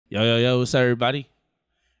Yo, what's up, everybody?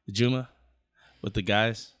 Juma with the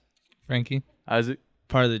guys. Frankie. Isaac.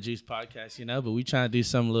 Part of the Juice podcast, but we trying to do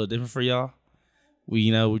something a little different for y'all.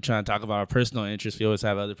 We're trying to talk about our personal interests. We always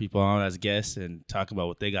have other people on as guests and talk about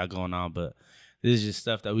what they got going on, but this is just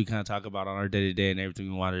stuff that we kind of talk about on our day-to-day and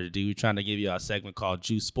everything we wanted to do. We're trying to give you a segment called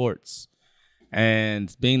Juice Sports.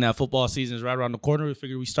 And being that football season is right around the corner, we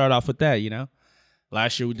figured we start off with that,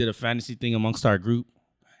 Last year we did a fantasy thing amongst our group,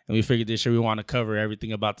 and we figured this year we want to cover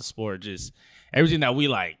everything about the sport, just everything that we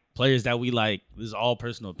like, players that we like. This is all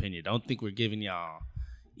personal opinion. Don't think we're giving y'all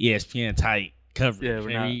ESPN tight coverage. Yeah,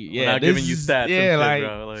 we're not giving you stats. Yeah, shit,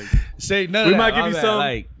 bro. Say none of we that. might give you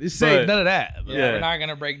some. Say none of that. Yeah, we're not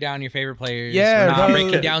gonna break down your favorite players. Yeah, we're not bro.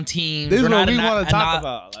 breaking down teams. This is we're what we not want to talk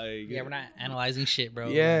about. We're not analyzing shit, bro.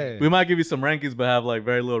 Yeah, we might give you some rankings, but have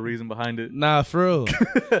very little reason behind it. Nah, for real.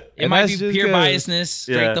 It might be pure biasness.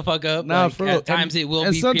 Straight the fuck up. Nah, for real. At times it will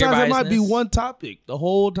and be pure biasness. sometimes it might be one topic the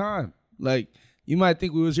whole time. You might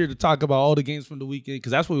think we was here to talk about all the games from the weekend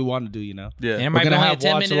because that's what we want to do, Yeah. And it might be only a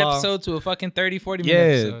 10-minute episode to a fucking 30, 40-minute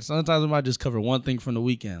episode. Yeah, sometimes we might just cover one thing from the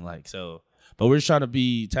weekend, But we're just trying to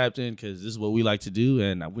be tapped in because this is what we like to do,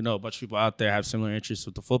 and we know a bunch of people out there have similar interests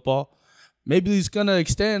with the football. Maybe it's gonna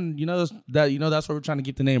extend, that's why we're trying to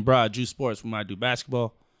keep the name broad. Juice Sports. We might do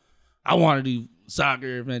basketball. I want to do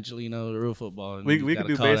soccer eventually, the real football. And we could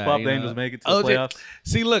do baseball. If they just make it to the playoffs.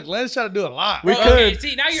 See, look, let's try to do a lot. We could. Okay,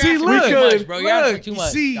 see, now you're asking for too much, bro. You're asking for too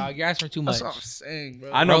much. Dog, you're asking for too much. That's what I'm saying,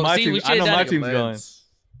 bro. I know Bro, my see, team. we I know my should've team's done going.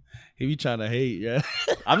 He be trying to hate, yeah.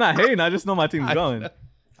 I'm not hating. I just know my team's going.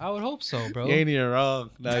 I would hope so, bro. You ain't even wrong.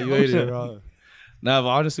 Nah, you ain't even wrong. Nah, but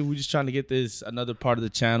honestly, we're just trying to get this another part of the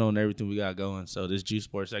channel and everything we got going. So this Juice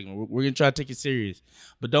Sports segment, we're gonna try to take it serious,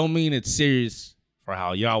 but don't mean it's serious for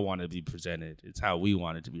how y'all want it to be presented. It's how we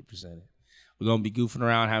want it to be presented. We're gonna be goofing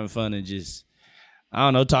around, having fun, and just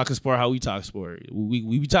talking sport how we talk sport.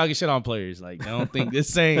 We be talking shit on players. I don't think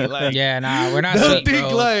this ain't yeah, nah, we're not don't sweet, think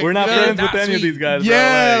bro. We're not friends with any of these guys. Bro.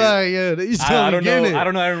 I don't know. I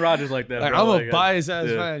don't know Aaron Rodgers like that. Bro. I'm a biased ass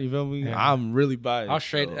fan. You feel me? Yeah. I'm really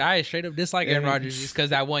biased. I straight up dislike Aaron Rodgers just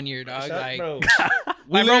because that 1 year, dog. Bro.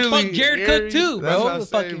 Bro, fuck Jared Cook too, bro.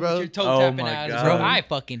 Fucking Bro. Your toe tapping ass, bro. I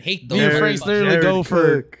fucking hate those. Me and Frank literally go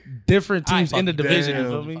for different I teams in the fucking division. You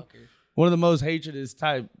damn. feel me? One of the most hatredest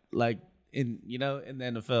type, in the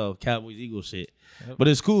NFL, Cowboys Eagles shit. Yep. But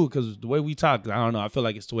it's cool because the way we talk, I don't know. I feel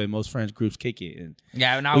like it's the way most friends groups kick it. And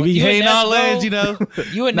yeah, now we be hating all lands,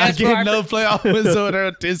 You and not getting no playoff wins over there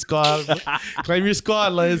on this squad. Claim your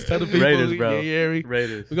squad, Lance. Tell the people. Raiders, bro.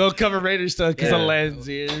 Raiders. We're gonna cover Raiders stuff because of Lance.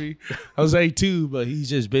 Jose too, but he's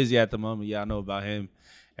just busy at the moment. Yeah, I know about him.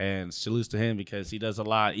 And salutes to him because he does a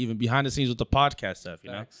lot, even behind the scenes with the podcast stuff,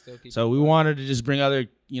 So we wanted to just bring other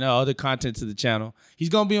content to the channel. He's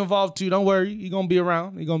gonna be involved too. Don't worry, he's gonna be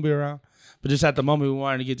around. But just at the moment, we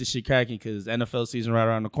wanted to get this shit cracking because the NFL season right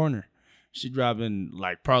around the corner. She dropping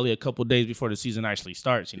probably a couple days before the season actually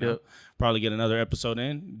starts. Yep. Probably get another episode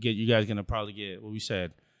in. You guys gonna probably get what we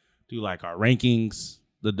said. Do our rankings,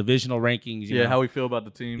 the divisional rankings. You know? How we feel about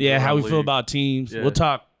the teams. Yeah, how we feel about teams. Yeah. We'll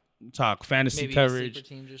talk fantasy maybe coverage.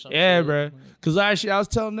 Teams or something. Yeah, bro. Because last year I was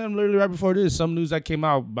telling them literally right before this, some news that came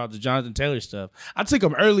out about the Jonathan Taylor stuff. I took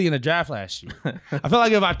him early in the draft last year. I feel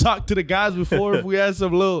like if I talked to the guys before, if we had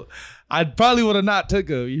some I probably would have not took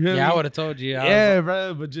him. You hear me? I would have told you.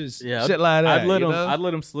 Bro. But just shit like that. I'd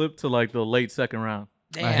let him slip to the late second round.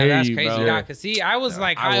 Damn, that's crazy, dog. Cause see, I was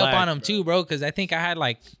high up on him too, bro. Cause I think I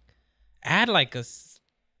had a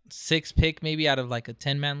 6 pick maybe out of a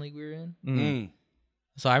 10-man league we were in. Mm.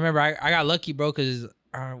 So I remember I got lucky, bro, because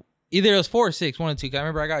either it was 4 or 6, 1 or 2. Cause I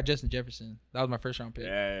remember I got Justin Jefferson. That was my first round pick.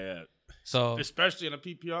 Yeah. So especially in a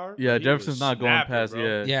PPR. Yeah, Jefferson's not going past.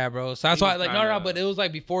 Bro. Yeah, bro. So that's why but it was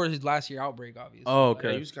before his last year outbreak, obviously. Oh, okay.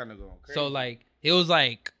 Yeah, he was kind of going crazy. So it was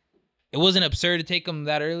it wasn't absurd to take him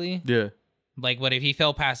that early. Yeah. But if he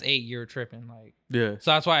fell past 8, you're tripping. Yeah.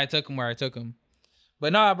 So that's why I took him where I took him.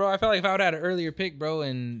 But nah, bro, I felt like if I would have had an earlier pick, bro,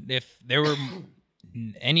 and if there were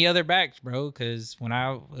any other backs, bro, because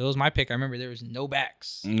it was my pick, I remember there was no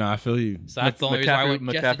backs. No, I feel you. So that's the only reason why I went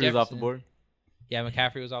McCaffrey was off the board. Yeah,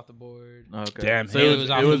 McCaffrey was off the board. Okay. Damn, so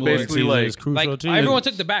it was basically crucial too. Everyone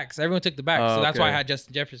took the backs. So that's why I okay. had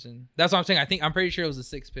Justin Jefferson. That's what I'm saying. I'm pretty sure it was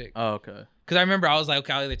the 6th pick. Oh, okay. Because I remember I was like,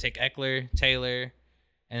 okay, I'll either take Eckler, Taylor,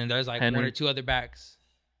 and then there's Henry. 1 or 2 other backs.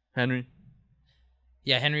 Henry.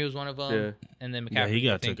 Yeah, Henry was one of them. Yeah. And then McCaffrey. Yeah, he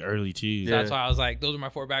got took early too. So that's why I was like, those are my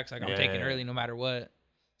 4 backs. I'm Yeah. taking early no matter what.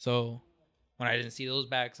 So when I didn't see those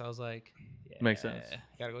backs, I was like, Makes sense.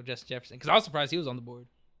 Gotta go Justin Jefferson. Because I was surprised he was on the board.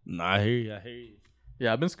 Nah, I hear you.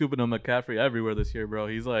 Yeah, I've been scooping on McCaffrey everywhere this year, bro.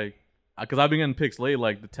 He's because I've been getting picks late,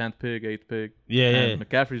 like the 10th pick, 8th pick. Yeah, and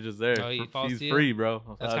McCaffrey's just there. Oh, he falls He's to you? free,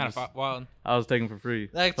 bro. That's kind of wild. I was taking for free.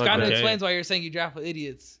 That Fuck kind of that. explains why you're saying you draft with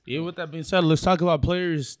idiots. Yeah, with that being said, let's talk about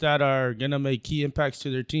players that are gonna make key impacts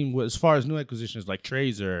to their team. As far as new acquisitions like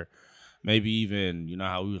trades, or maybe even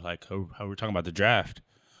how we're talking about the draft.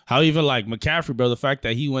 How even like McCaffrey, bro. The fact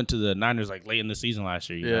that he went to the Niners like late in the season last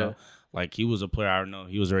year, you know, like he was a player. I don't know,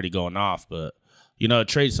 he was already going off, but a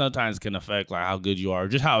trade sometimes can affect like how good you are, or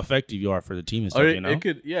just how effective you are for the team and stuff.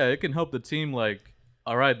 It can help the team. Like,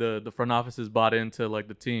 all right, the front office is bought into like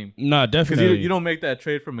the team. No, definitely. Because you don't make that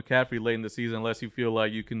trade for McCaffrey late in the season unless you feel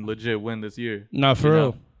like you can legit win this year. No, for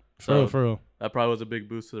real. For real. That probably was a big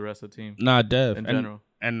boost to the rest of the team. Nah, Dev. In general.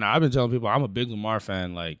 And I've been telling people I'm a big Lamar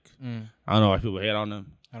fan. Like, I don't know why people hate on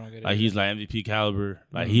him. I don't get it. Like, he's like MVP caliber.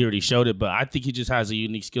 Like, he already showed it, but I think he just has a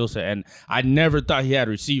unique skill set. And I never thought he had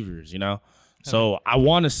receivers, So I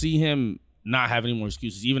want to see him not have any more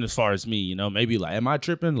excuses, even as far as me, maybe like, am I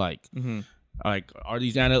tripping? Like, like, are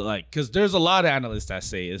these analysts like, because there's a lot of analysts that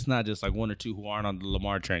say it's not just like one or two who aren't on the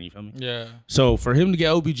Lamar train, you feel me? Yeah. So for him to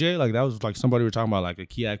get OBJ, like that was like somebody we're talking about, like a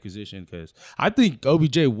key acquisition, because I think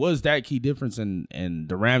OBJ was that key difference in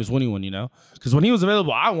the Rams winning one, because when he was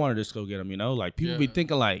available, I wanted to just go get him, like people be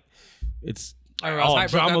thinking like it's all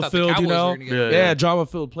drama filled, drama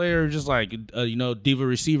filled player, just like diva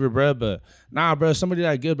receiver, bro. But nah, bro, somebody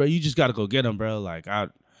that good, bro, you just gotta go get him, bro. Like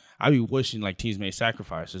I be wishing like teams made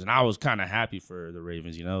sacrifices, and I was kind of happy for the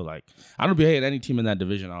Ravens. Like I don't be hating any team in that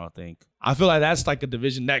division. I don't think. I feel like that's like a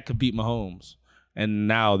division that could beat Mahomes. And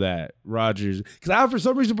now that Rodgers, because for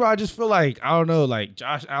some reason, bro, I just feel like I don't know, like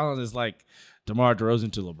Josh Allen is like DeMar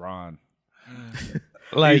DeRozan to LeBron.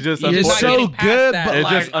 Like he's so good, but it's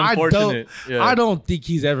like, just unfortunate. I don't think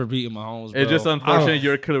he's ever beaten Mahomes. Bro. It's just unfortunate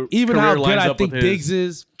your career even how good I think Diggs Diggs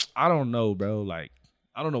is. I don't know, bro. Like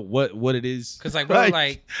I don't know what it is. Because like, bro,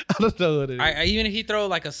 I don't know what it is. Even if he throw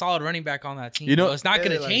like a solid running back on that team, it's not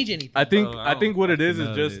gonna change anything. I think what it is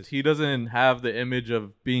just he doesn't have the image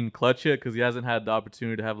of being clutch yet because he hasn't had the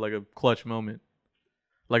opportunity to have like a clutch moment.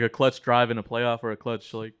 Like a clutch drive in a playoff or a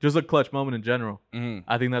clutch, like just a clutch moment in general.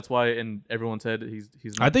 I think that's why in everyone's head he's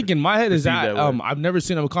not. I think in my head is that I've never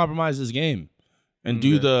seen him compromise this game and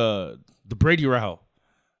do the Brady route.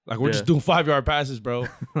 Like we're just doing 5-yard passes, bro.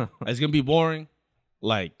 It's gonna be boring.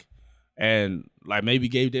 Like maybe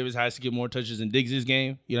Gabe Davis has to get more touches in Diggs'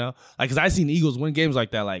 game, like because I seen Eagles win games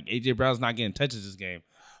like that. Like AJ Brown's not getting touches this game.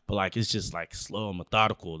 But like it's just like slow and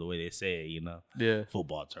methodical the way they say it, Yeah.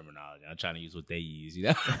 Football terminology. I'm trying to use what they use,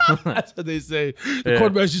 That's what they say. The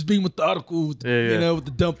quarterback's just being methodical, with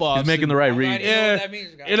the dump off. He's making the right read. Yeah, that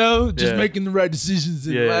means, just making the right decisions.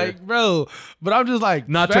 And like, bro. But I'm just like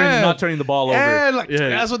not turning the ball over. Yeah, like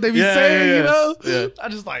that's what they be saying, Yeah. I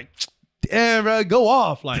just like, damn, bro, go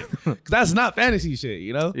off, like, because that's not fantasy shit,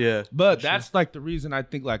 Yeah. But that's like the reason I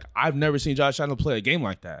think like I've never seen Josh Allen play a game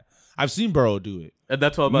like that. I've seen Burrow do it. And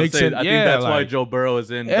that's what I'm about to say. I think that's why Joe Burrow is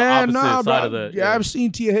in the opposite side of that. Yeah, I've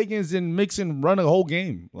seen T. Higgins and Mixon run a whole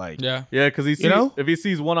game. Like, yeah, because if he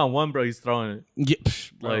sees one-on-one, bro, he's throwing it. Yeah,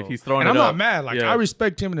 like he's throwing and it. I'm up. not mad. Like I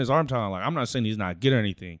respect him and his arm talent. Like I'm not saying he's not good or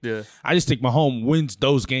anything. Yeah, I just think Mahomes wins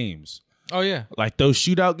those games. Oh yeah, like those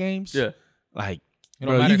shootout games. Yeah, like.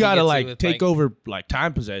 Bro, you gotta like take over like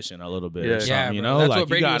time possession a little bit. Yeah, bro. That's what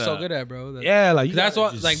Brady was so good at, bro. That's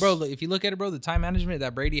what like, bro. If you look at it, bro, the time management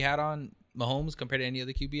that Brady had on Mahomes compared to any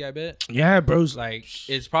other QB, I bet. Yeah, bro's like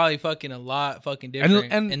it's probably fucking a lot fucking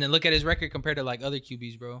different. And then look at his record compared to like other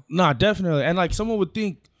QBs, bro. Nah, definitely. And like someone would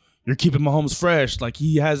think you're keeping Mahomes fresh, like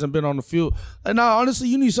he hasn't been on the field. Like, nah, honestly,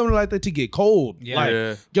 you need something like that to get cold,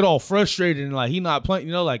 get all frustrated and like he not playing.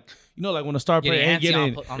 Like when a star player ain't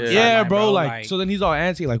getting, bro. Like so then he's all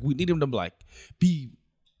antsy. Like we need him to like be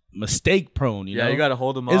mistake prone. You know, you gotta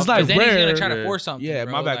hold him off. It's like then rare. He's gonna try to force something. Yeah,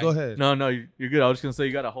 bro. my bad. Like, go ahead. No, you're good. I was just gonna say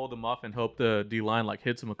you gotta hold him off and hope the D line like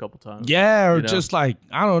hits him a couple times. Yeah, or just like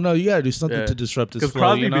I don't know. You gotta do something to disrupt his flow. Because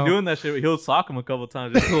Crosby be doing that shit. He'll sock him a couple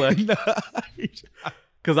times just to like.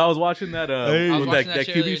 Because I was watching that that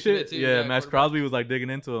QB shit. Too, Max Crosby was like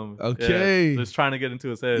digging into him. Okay. Just trying to get into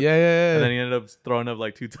his head. Yeah. And then he ended up throwing up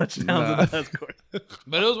like 2 touchdowns in the last quarter.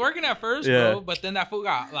 But it was working at first, bro. But then that fool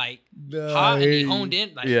got like hot and he honed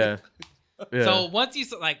in. Like, yeah. So once you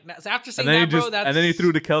after seeing that, bro, and then he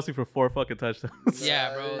threw to Kelsey for 4 fucking touchdowns.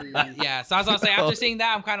 Yeah, bro. Yeah. So I was gonna say after seeing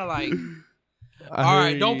that, I'm kind of like, all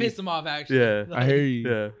right, don't piss him off. Actually, yeah, I hear you.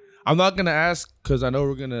 Yeah. I'm not gonna ask because I know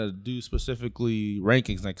we're gonna do specifically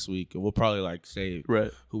rankings next week, and we'll probably like say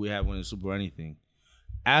who we have winning the Super Bowl or anything.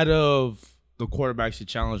 Out of the quarterbacks who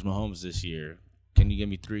challenged Mahomes this year, can you give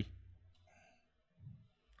me 3?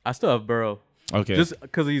 I still have Burrow. Okay, just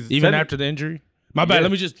because he's even after the injury. My bad.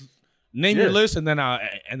 Let me just Name your list, and then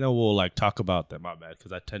we'll like talk about them. My bad,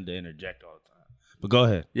 because I tend to interject all the time. But go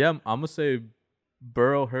ahead. Yeah, I'm gonna say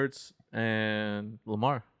Burrow, Hurts, and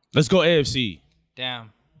Lamar. Let's go AFC.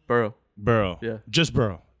 Damn. Burrow. Yeah. Just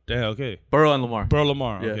Burrow. Damn. Okay. Burrow and Lamar.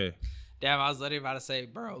 Lamar. Yeah. Okay. Damn, I was literally about to say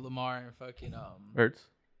Burrow, Lamar, and fucking Hurts.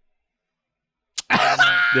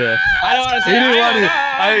 Yeah. I don't want to say. He didn't want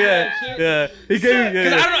it. Yeah. He gave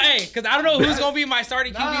me. Because I don't know who's gonna be my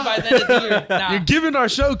starting QB by the end of the year. Nah. You're giving our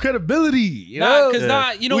show credibility. You know?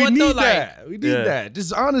 You know what though? Like, we need that.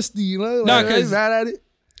 Just honesty. You know. No, because mad at it.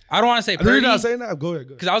 I don't want to say Purdy. You're not saying that. Go ahead.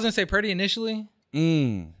 Because I was gonna say Purdy initially.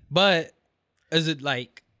 But is it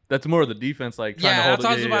like? That's more of the defense, like trying to hold that's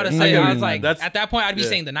what I was about to say. I was like, at that point, I'd be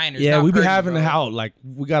saying the Niners. Yeah, we be Purdy, having bro. to out like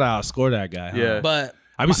we gotta outscore that guy. Yeah, but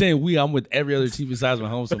I be saying I'm with every other team besides my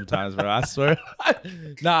home sometimes, bro. I swear.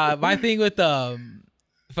 Nah, my thing with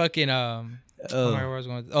fucking where I was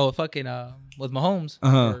going. Oh, fucking with Mahomes.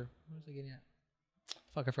 Where was I getting at?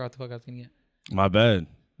 Fuck, I forgot what the fuck I was getting at. My bad.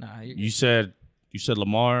 Nah, you said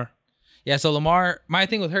Lamar. Yeah, so Lamar. My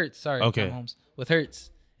thing with Hurts. Sorry, okay. Mahomes. With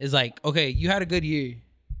Hurts is like, okay, you had a good year,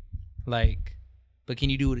 like, but can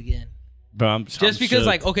you do it again? Bro, I'm because shook.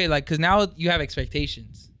 like, okay, like, because now you have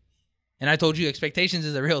expectations. And I told you expectations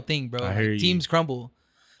is a real thing, bro. I hear you. Teams crumble.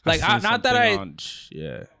 Like, not that I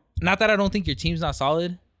don't think your team's not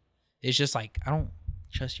solid. It's just like I don't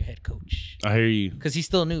trust your head coach. I hear you. Because he's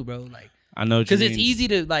still new, bro. Like, I know because it's easy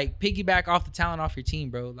to like piggyback off the talent off your team,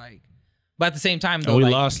 bro. Like, but at the same time, though, we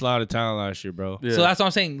like, lost a lot of talent last year, bro. Yeah. So that's what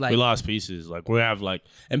I'm saying. Like, we lost pieces. Like we have like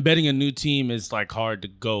embedding a new team is like hard to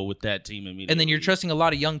go with that team immediately. And then you're trusting a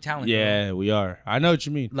lot of young talent. Yeah, bro. we are. I know what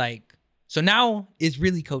you mean. Like, so now it's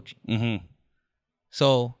really coaching. Mm-hmm.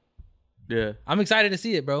 So, yeah, I'm excited to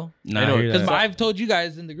see it, bro. Nah, because I've told you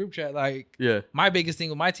guys in the group chat, like, yeah, my biggest thing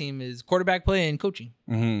with my team is quarterback play and coaching.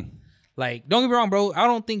 Mm-hmm. Like, don't get me wrong, bro. I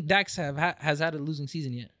don't think Dax has had a losing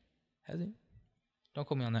season yet. Has he? Don't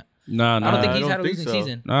quote me on that. Nah. I don't think he's had a losing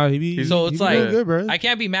season. Nah, so it's like good, bro. I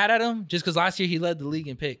can't be mad at him just because last year he led the league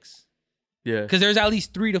in picks. Yeah, because there's at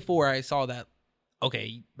least 3 to 4 I saw that.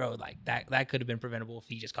 Okay, bro, like that could have been preventable if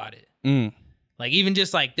he just caught it. Like even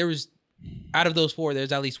just like there was. Out of those 4,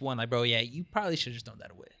 there's at least one. Like, bro, yeah, you probably should have just thrown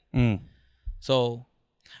that away. So,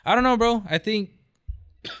 I don't know, bro. I think,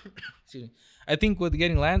 excuse me. I think with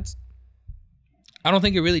getting Lance, I don't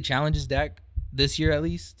think it really challenges Dak this year at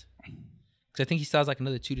least. Because I think he still has like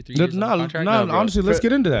another 2 to 3 years on the contract. No, honestly, let's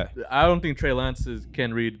get into that. I don't think Trey Lance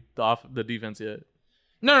can read the defense yet.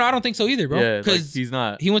 No, I don't think so either, bro. Yeah, because he's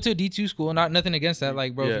not. He went to a D2 school. Nothing against that.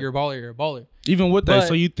 Like, bro, if you're a baller, you're a baller. Even with that,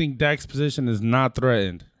 so you think Dak's position is not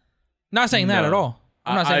threatened? Not saying that at all.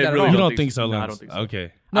 I'm not saying that really at all. You don't think so, Lance? No, I don't think so.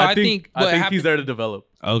 Okay. No, I think he's there to develop.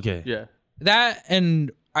 Okay. Yeah. That,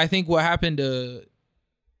 and I think what happened to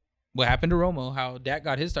Romo, how Dak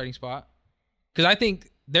got his starting spot, because I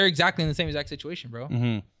think they're exactly in the same exact situation, bro.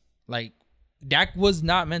 Mm-hmm. Like, Dak was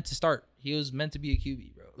not meant to start. He was meant to be a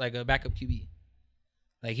QB, bro, like a backup QB.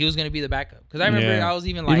 Like, he was going to be the backup. Because I remember I was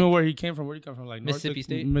even like... Even where he came from, like Mississippi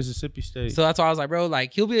State? Mississippi State. So that's why I was like, bro,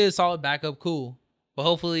 like, he'll be a solid backup, cool. But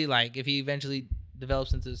hopefully, like, if he eventually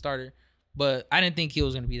develops into the starter. But I didn't think he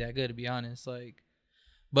was going to be that good, to be honest. Like,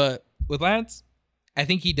 but with Lance, I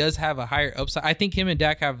think he does have a higher upside. I think him and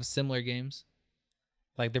Dak have similar games.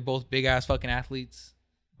 Like, they're both big-ass fucking athletes.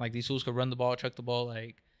 Like, these fools could run the ball, chuck the ball,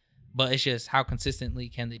 like... But it's just how consistently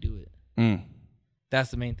can they do it? That's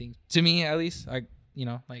the main thing. To me, at least, like, you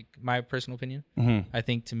know, like my personal opinion, I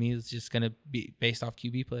think to me it's just going to be based off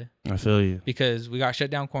QB play. I feel you. Because we got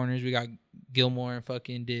shutdown corners. We got Gilmore and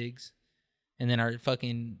fucking Diggs. And then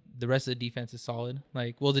the rest of the defense is solid.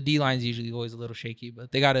 Like, well, the D-line is usually always a little shaky, but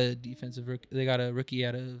they got a rookie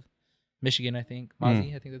out of Michigan, I think.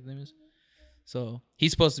 Mozzie, I think that's the name is. So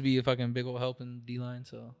he's supposed to be a fucking big old help in D-line.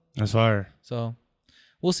 So that's fire. So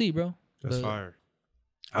we'll see, bro. That's fire.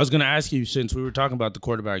 I was gonna ask you, since we were talking about the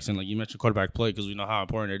quarterbacks and like you mentioned quarterback play, because we know how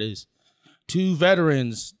important it is. 2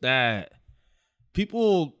 veterans that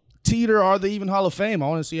people teeter, are they even Hall of Fame? I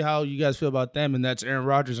want to see how you guys feel about them, and that's Aaron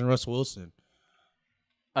Rodgers and Russell Wilson.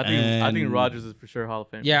 I think Rodgers is for sure Hall of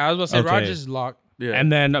Fame. Yeah, I was about to say Rodgers is locked. Yeah. And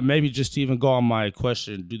then maybe just to even go on my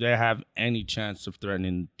question, do they have any chance of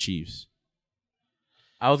threatening Chiefs?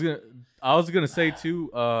 I was gonna say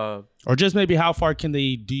too, or just maybe how far do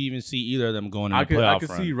you even see either of them going in the playoff? I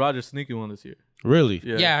could see Rodgers sneaking one this year. Really?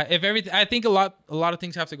 Yeah. If everything, I think a lot of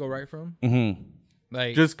things have to go right for him. Mm-hmm.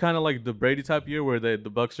 Like just kind of like the Brady type year where the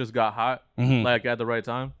Bucks just got hot, like at the right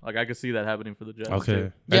time. Like I could see that happening for the Jets. Okay.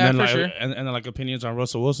 Too. Yeah, and then, for sure. And then like opinions on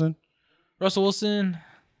Russell Wilson. Russell Wilson,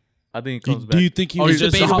 I think he comes back. Do you think he was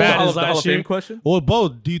just as bad as last year? Question? Well,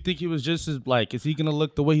 both. Do you think he was just as like? Is he gonna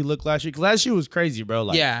look the way he looked last year? Because last year was crazy, bro.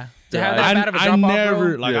 Like, yeah. To have that bad of a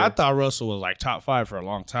drop off, I thought Russell was like top 5 for a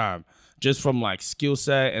long time, just from like skill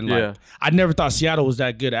set and like I never thought Seattle was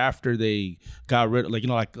that good after they got rid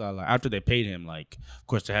of after they paid him. Like, of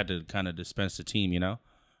course they had to kind of dispense the team, you know.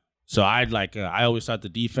 So I always thought the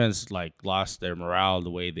defense like lost their morale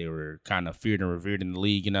the way they were kind of feared and revered in the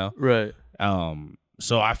league, you know. Right.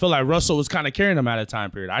 So I feel like Russell was kind of carrying them at a time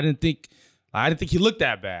period. I didn't think he looked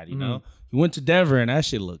that bad, you know. He went to Denver and that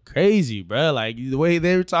shit looked crazy, bro. Like the way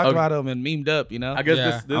they were talking about him and memed up, you know. I guess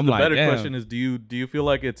this is the better question is: Do you feel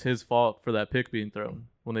like it's his fault for that pick being thrown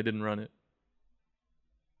when they didn't run it?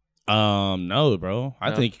 No, bro.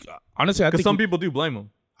 I think honestly, because some people do blame him.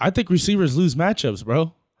 I think receivers lose matchups,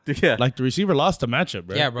 bro. Yeah, like the receiver lost a matchup,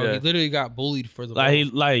 bro. Yeah, bro. Yeah. He literally got bullied for the ball.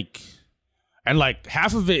 And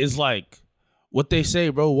half of it is like what they say,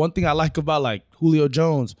 bro. One thing I like about like Julio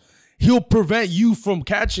Jones, he'll prevent you from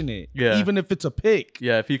catching it, even if it's a pick.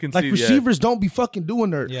 Yeah, if you can see, receivers don't be fucking doing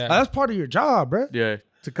that. Yeah, that's part of your job, bro. Yeah,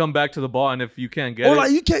 to come back to the ball, and if you can't get it, or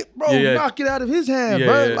like you can't, bro, knock it out of his hand,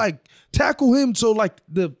 bro. Yeah. Like tackle him so like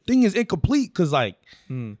the thing is incomplete, because like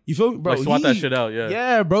you feel me, bro? Like swat that shit out,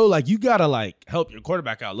 yeah, bro. Like you gotta like help your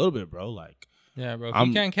quarterback out a little bit, bro. Like. Yeah, bro. If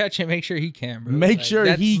he can't catch it, make sure he can, bro. Make sure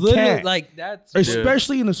he can. Like that's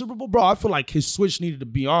especially in the Super Bowl, bro. I feel like his switch needed to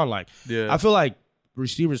be on. Like, I feel like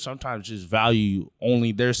receivers sometimes just value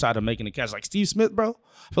only their side of making the catch. Like Steve Smith, bro.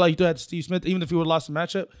 I feel like you do that to Steve Smith, even if he would have lost the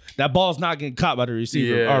matchup, that ball's not getting caught by the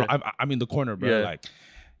receiver. Or I mean the corner, bro. Like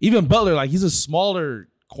even Butler, like he's a smaller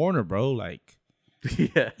corner, bro. Like.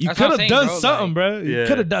 Yeah, you could have done something, bro. You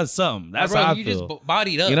could have done something. That's how I feel. You just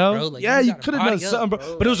bodied up, you know? bro. Like, you could have done something,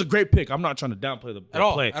 bro. But it was a great pick. I'm not trying to downplay the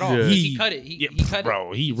play. At all. Yeah. He cut it. He cut it.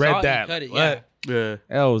 Bro, he read that. He cut it, yeah.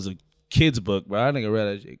 That was a kid's book, bro. I think I read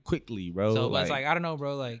that shit quickly, bro. So it's like, I don't know,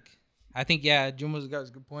 bro. Like, I think, Juma's got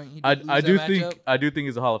a good point. I do think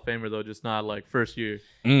he's a Hall of Famer, though, just not like first year.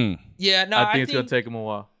 Yeah, no, I think it's going to take him a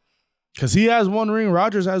while. Because he has one ring.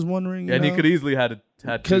 Rodgers has one ring. And he could easily had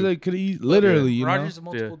because they could literally, you know. Rodgers is a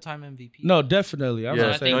multiple-time MVP. No, definitely. I'm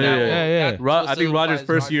not saying I think Rodgers'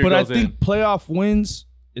 first year but I think playoff wins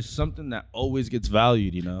is something that always gets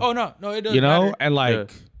valued, you know. Oh, no, it doesn't You know? matter. And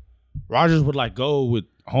like, Rodgers would like go with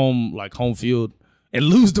home field and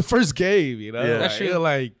lose the first game, you know? That's true.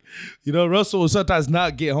 Like, you know, Russell will sometimes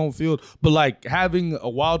not get home field, but like having a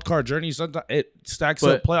wild card journey, sometimes it stacks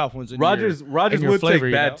up playoff wins. Rodgers would take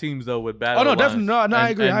bad teams, though, with bad no, definitely. No, I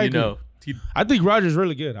agree. I agree. You know, I think Rodgers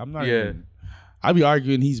really good. I'm not even, I'd be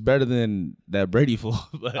arguing he's better than that Brady fool.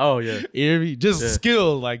 But, just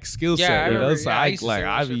skill set. You know? So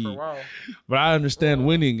but I understand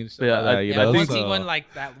winning and stuff like that. You know? Once he won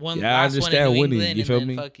like that one last one in New England, you feel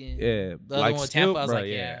me? The other one with Tampa, I was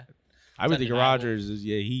like, I would think Rodgers is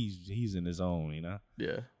he's in his own, you know?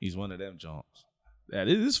 Yeah. He's one of them Jones. Yeah,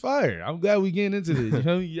 this is fire. I'm glad we getting into this. You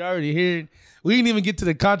know, you already heard. We didn't even get to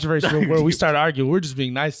the controversy where we started arguing. We're just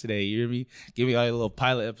being nice today. You hear me? Give me a little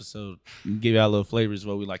pilot episode. Give y'all a little flavors of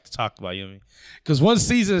what we like to talk about. You know me? Because once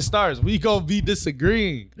season starts, we gonna be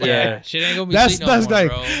disagreeing. Yeah, shit ain't gonna be sweet no more, like,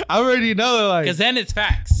 bro. I already know, like, because then it's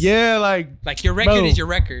facts. Yeah, like your record is your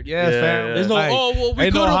record. Yeah, fam. There's no we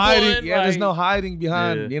ain't could have hiding. Yeah, there's no hiding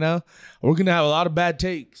behind. You know, we're gonna have a lot of bad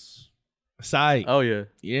takes. Aside. Oh yeah,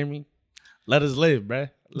 you hear me? Let us live, bruh.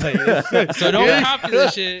 Like, so don't copy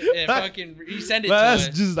this shit and fucking resend it to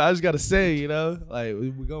us. I just gotta say, you know, like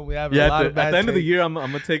we have a lot of bad at the end of the year, I'm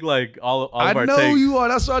gonna take like all of our takes. I know you are.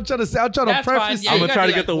 That's what I'm trying to say. I'm trying to preface. I'm gonna try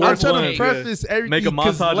to get the worst ones. I'm trying to preface everything. Make a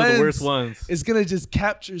montage of the worst ones. It's gonna just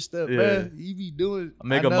capture stuff, man. You be doing.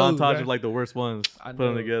 Make a montage of like the worst ones. Put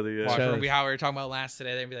them together. Yeah. Watch from how we were talking about Lance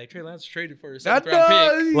today. They'd be like, Trey Lance traded for a 7th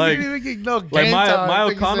round pick. Like my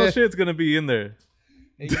O'Connell shit's gonna be in there.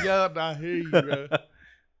 And y'all not hear you, bro.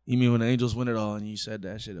 You mean when the Angels win it all and you said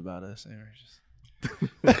that shit about us?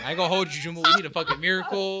 I ain't gonna hold you, Juma. We need a fucking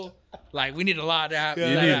miracle. Like, we need a lot to happen.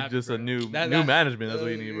 You need just a new management. That's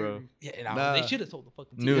what you need, bro. Yeah, they should have told the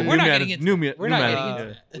fucking team. We're not getting into it. We're not getting into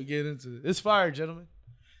it. We get into it. It's fire, gentlemen.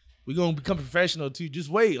 We're gonna become professional too. Just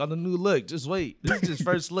wait on the new look. Just wait. This is just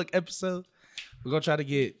first look episode. We're gonna try to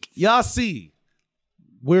get y'all see.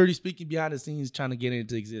 We're already speaking behind the scenes, trying to get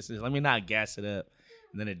into existence. Let me not gas it up.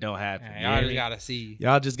 And then it don't happen. Y'all just gotta see.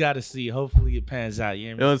 Y'all just gotta see. Hopefully it pans out.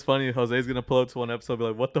 You know it's funny. Jose's gonna pull up to one episode and be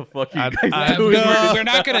like, what the fuck are you guys doing? We're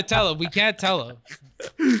not gonna tell him. We can't tell him.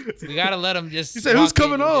 We gotta let him just. He said, who's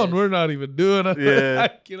coming on? We're not even doing it. Yeah.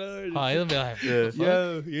 You know, he'll be like,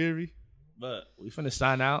 yo, you hear me? But we finna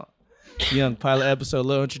sign out. Young pilot episode,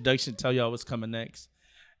 little introduction, tell y'all what's coming next.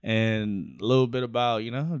 And a little bit about,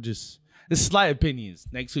 you know, just It's slight opinions.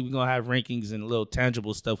 Next week we're gonna have rankings and little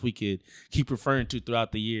tangible stuff we could keep referring to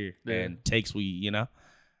throughout the year and takes we, you know.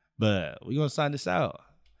 But we're gonna sign this out.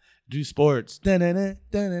 Drew Sports. Da-na-na,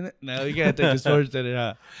 da-na-na. No, you gotta take the sports that it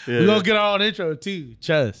out. We're gonna get our own intro too.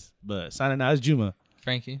 Trust. But signing out is Juma.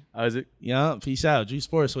 Frankie. Isaac. Yeah, peace out. Drew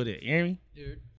Sports with it. You hear me? Dude.